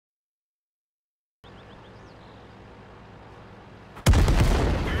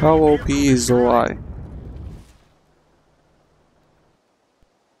How OP is OI?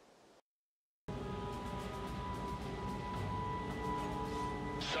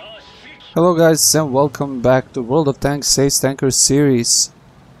 Hello guys and welcome back to World of Tanks Ace Tanker series.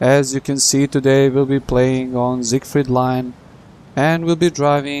 As you can see, today we'll be playing on Siegfried Line and we'll be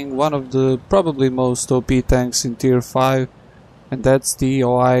driving one of the probably most OP tanks in tier 5, and that's the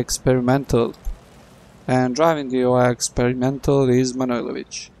OI Experimental. And driving the OI Experimental is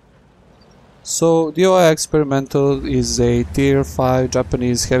Manojlovic. So the OI Experimental is a tier 5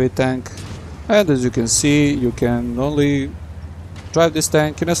 Japanese heavy tank, and as you can see, you can only drive this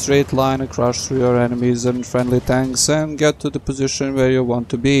tank in a straight line across through your enemies and friendly tanks and get to the position where you want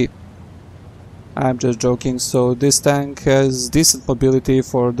to be. I'm just joking. So this tank has decent mobility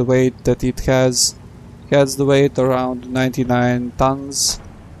for the weight that it has. It has the weight around 99 tons,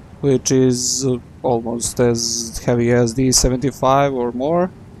 which is almost as heavy as the 75 or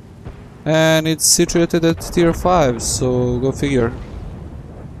more. And it's situated at tier 5, so go figure.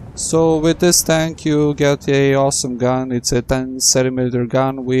 So with this tank you get a awesome gun. It's a 10cm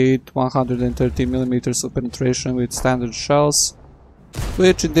gun with 130mm of penetration with standard shells,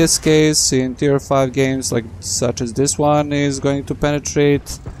 which in this case in tier 5 games like such as this one is going to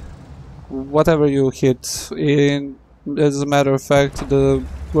penetrate whatever you hit. As a matter of fact, the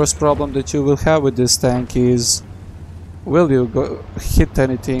worst problem that you will have with this tank is will you hit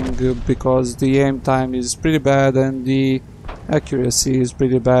anything, because the aim time is pretty bad and the accuracy is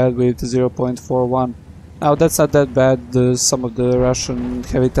pretty bad with 0.41. Now that's not that bad. Some of the Russian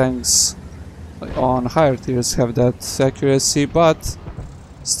heavy tanks on higher tiers have that accuracy, but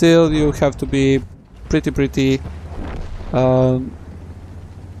still you have to be pretty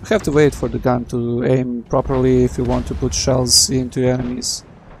have to wait for the gun to aim properly if you want to put shells into enemies.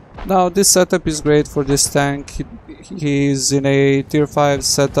 Now this setup is great for this tank. He's in a tier 5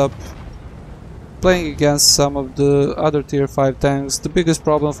 setup playing against some of the other tier 5 tanks. The biggest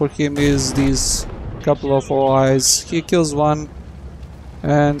problem for him is these couple of OIs. He kills one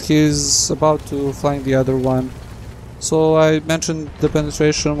and he's about to flank the other one. So I mentioned the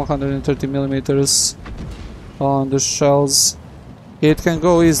penetration 130mm on the shells. It can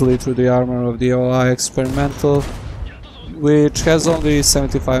go easily through the armor of the OI Experimental, which has only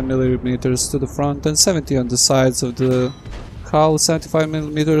 75mm to the front and 70 on the sides of the hull,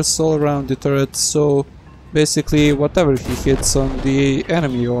 75mm all around the turret. So basically whatever he hits on the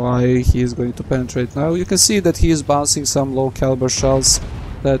enemy OI he is going to penetrate. Now you can see that he is bouncing some low caliber shells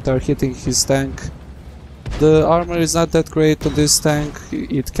that are hitting his tank. The armor is not that great on this tank.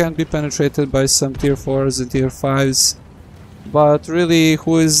 It can be penetrated by some tier 4s and tier 5s, but really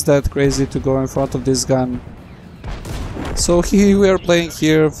who is that crazy to go in front of this gun? So we are playing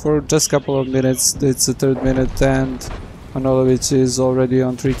here for just a couple of minutes. It's the 3rd minute and Manojlovic is already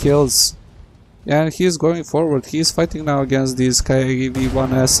on 3 kills. And he's going forward. He's fighting now against these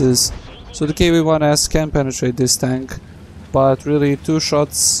KV-1Ss. So the KV-1S can penetrate this tank, but really 2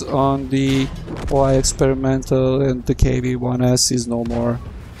 shots on the OI Experimental and the KV-1S is no more,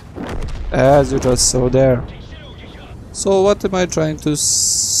 as you just saw there. So what am I trying to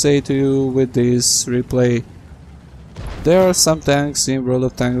say to you with this replay? There are some tanks in World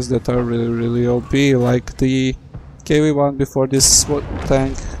of Tanks that are really OP, like the KV-1 before this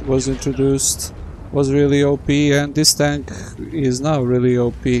tank was introduced was really OP, and this tank is now really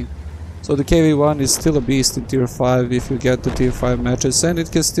OP. So the KV-1 is still a beast in tier 5 if you get the tier 5 matches, and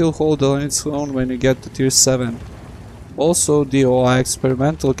it can still hold on its own when you get to tier 7. Also the OI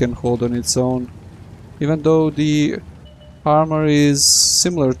Experimental can hold on its own, even though the armor is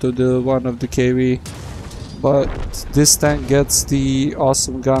similar to the one of the KV, but this tank gets the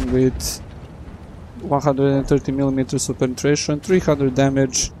awesome gun with 130mm of penetration, 300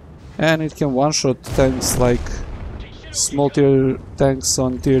 damage, and it can one-shot tanks like small tier tanks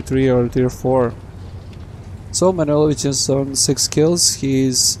on tier 3 or tier 4. So Manojlovic is on 6 kills,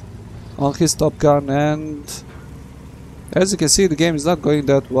 he's on his top gun, and as you can see the game is not going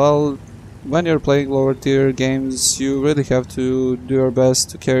that well. When you're playing lower tier games you really have to do your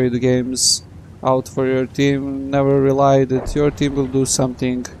best to carry the games out for your team. Never rely that your team will do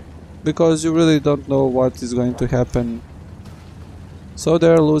something, because you really don't know what is going to happen. So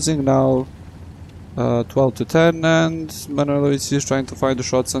they're losing now 12 to 10, and Manojlovic is trying to find the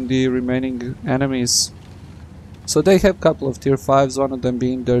shots on the remaining enemies. So they have a couple of tier 5s, one of them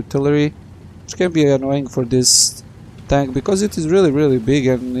being the artillery, which can be annoying for this tank because it is really big,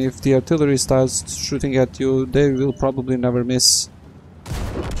 and if the artillery starts shooting at you they will probably never miss.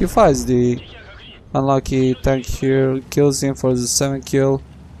 He fights the unlucky tank here, kills him for the 7th kill,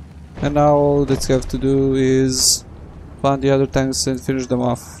 and now all that you have to do is find the other tanks and finish them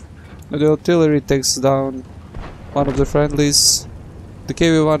off. The artillery takes down one of the friendlies. The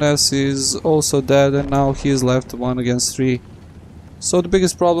KV-1S is also dead, and now he is left 1 against 3. So the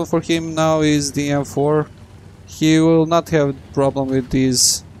biggest problem for him now is the M4. He will not have a problem with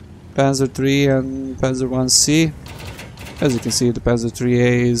these Panzer III and Panzer 1C. As you can see, the Panzer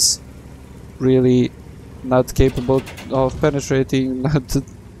IIIA is really not capable of penetrating.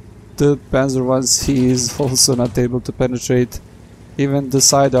 The Panzer 1C is also not able to penetrate even the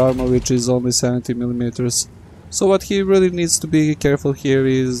side armor, which is only 70mm. So what he really needs to be careful here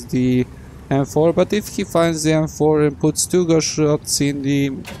is the M4, but if he finds the M4 and puts 2 ghost shots in the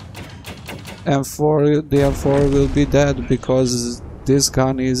M4 will be dead, because this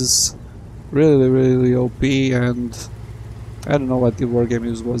gun is really OP, and I don't know what the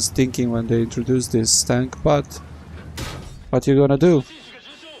Wargaming was thinking when they introduced this tank, but what you gonna do?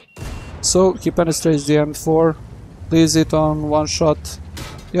 So he penetrates the M4, leaves it on 1 shot.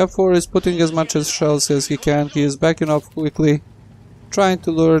 The M4 is putting as much shells as he can. He is backing up quickly, trying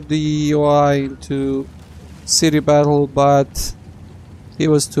to lure the OI into city battle, but he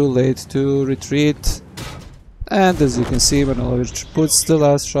was too late to retreat. And as you can see, Manojlovic puts the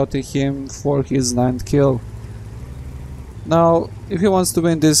last shot in him for his 9th kill. Now, if he wants to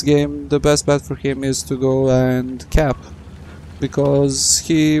win this game, the best bet for him is to go and cap, because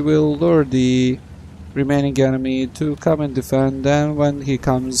he will lure the remaining enemy to come and defend, and when he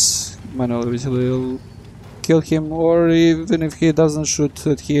comes, Manojlovic will kill him, or even if he doesn't shoot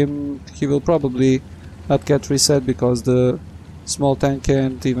at him, he will probably not get reset, because the small tank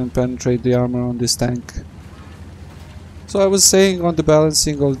can't even penetrate the armor on this tank. So I was saying on the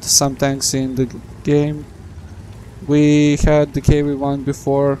balancing of some tanks in the game, we had the KV-1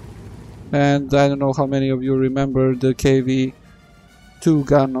 before, and I don't know how many of you remember the KV-2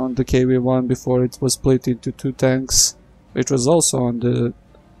 gun on the KV-1 before it was split into 2 tanks, which was also on the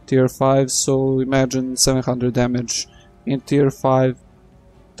tier 5, so imagine 700 damage in tier 5.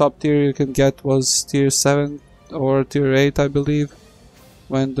 Top tier you can get was tier 7 or tier 8, I believe,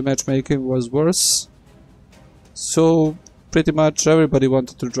 when the matchmaking was worse. So pretty much everybody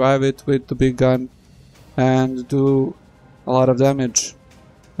wanted to drive it with the big gun and do a lot of damage.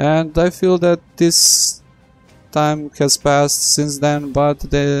 And I feel that this time has passed since then, but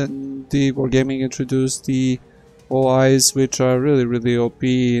then the Wargaming introduced the OIs, which are really OP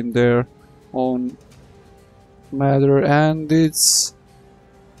in their own matter, and it's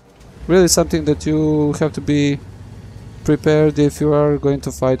really something that you have to be prepared if you are going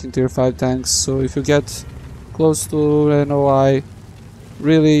to fight in tier 5 tanks. So if you get close to an OI,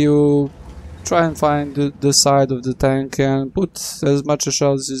 really you try and find the side of the tank and put as much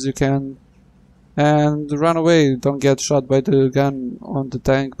shells as you can and run away. Don't get shot by the gun on the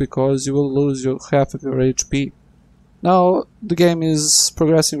tank, because you will lose half of your HP. Now the game is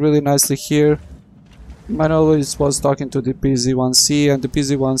progressing really nicely here. Manojlovic was talking to the PZ-1C, and the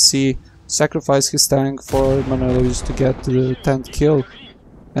PZ-1C sacrificed his tank for Manojlovic to get the 10th kill,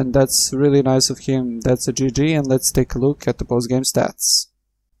 and that's really nice of him. That's a GG, and let's take a look at the post-game stats.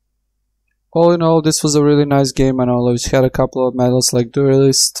 All in all, this was a really nice game. Manojlovic had a couple of medals like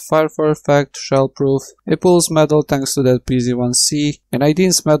Duelist, Fire for Effect, Shellproof, a Pulse medal thanks to that PZ-1C, and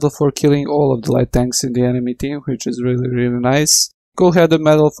Naidin's medal for killing all of the light tanks in the enemy team, which is really nice. Cole had a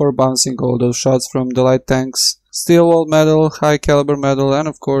medal for bouncing all those shots from the light tanks, Steel Wall medal, High Caliber medal, and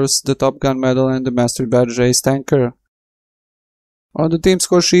of course the Top Gun medal and the Master Badge Ace Tanker. On the team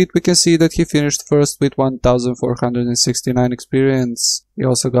score sheet, we can see that he finished first with 1469 experience. He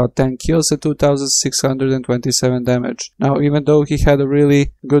also got 10 kills and 2627 damage. Now, even though he had a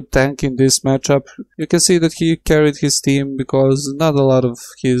really good tank in this matchup, you can see that he carried his team, because not a lot of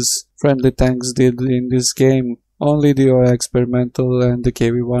his friendly tanks did in this game. Only the OI Experimental and the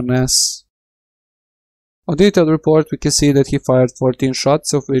KV-1S. On the detailed report, we can see that he fired 14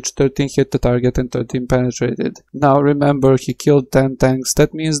 shots, of which 13 hit the target and 13 penetrated. Now remember, he killed 10 tanks.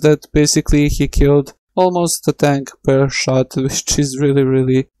 That means that basically he killed almost a tank per shot, which is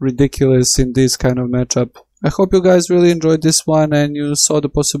really ridiculous in this kind of matchup. I hope you guys really enjoyed this one and you saw the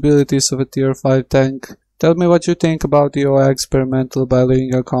possibilities of a tier 5 tank. Tell me what you think about the OI Experimental by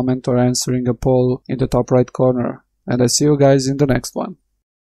leaving a comment or answering a poll in the top right corner. And I see you guys in the next one.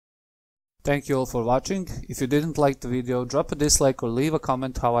 Thank you all for watching. If you didn't like the video, drop a dislike or leave a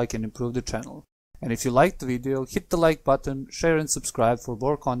comment how I can improve the channel. And if you liked the video, hit the like button, share and subscribe for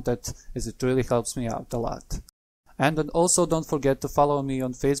more content, as it really helps me out a lot. And then also don't forget to follow me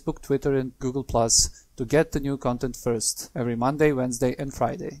on Facebook, Twitter and Google Plus to get the new content first, every Monday, Wednesday and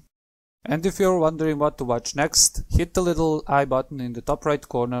Friday. And if you're wondering what to watch next, hit the little I button in the top right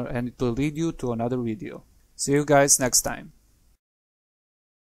corner and it will lead you to another video. See you guys next time.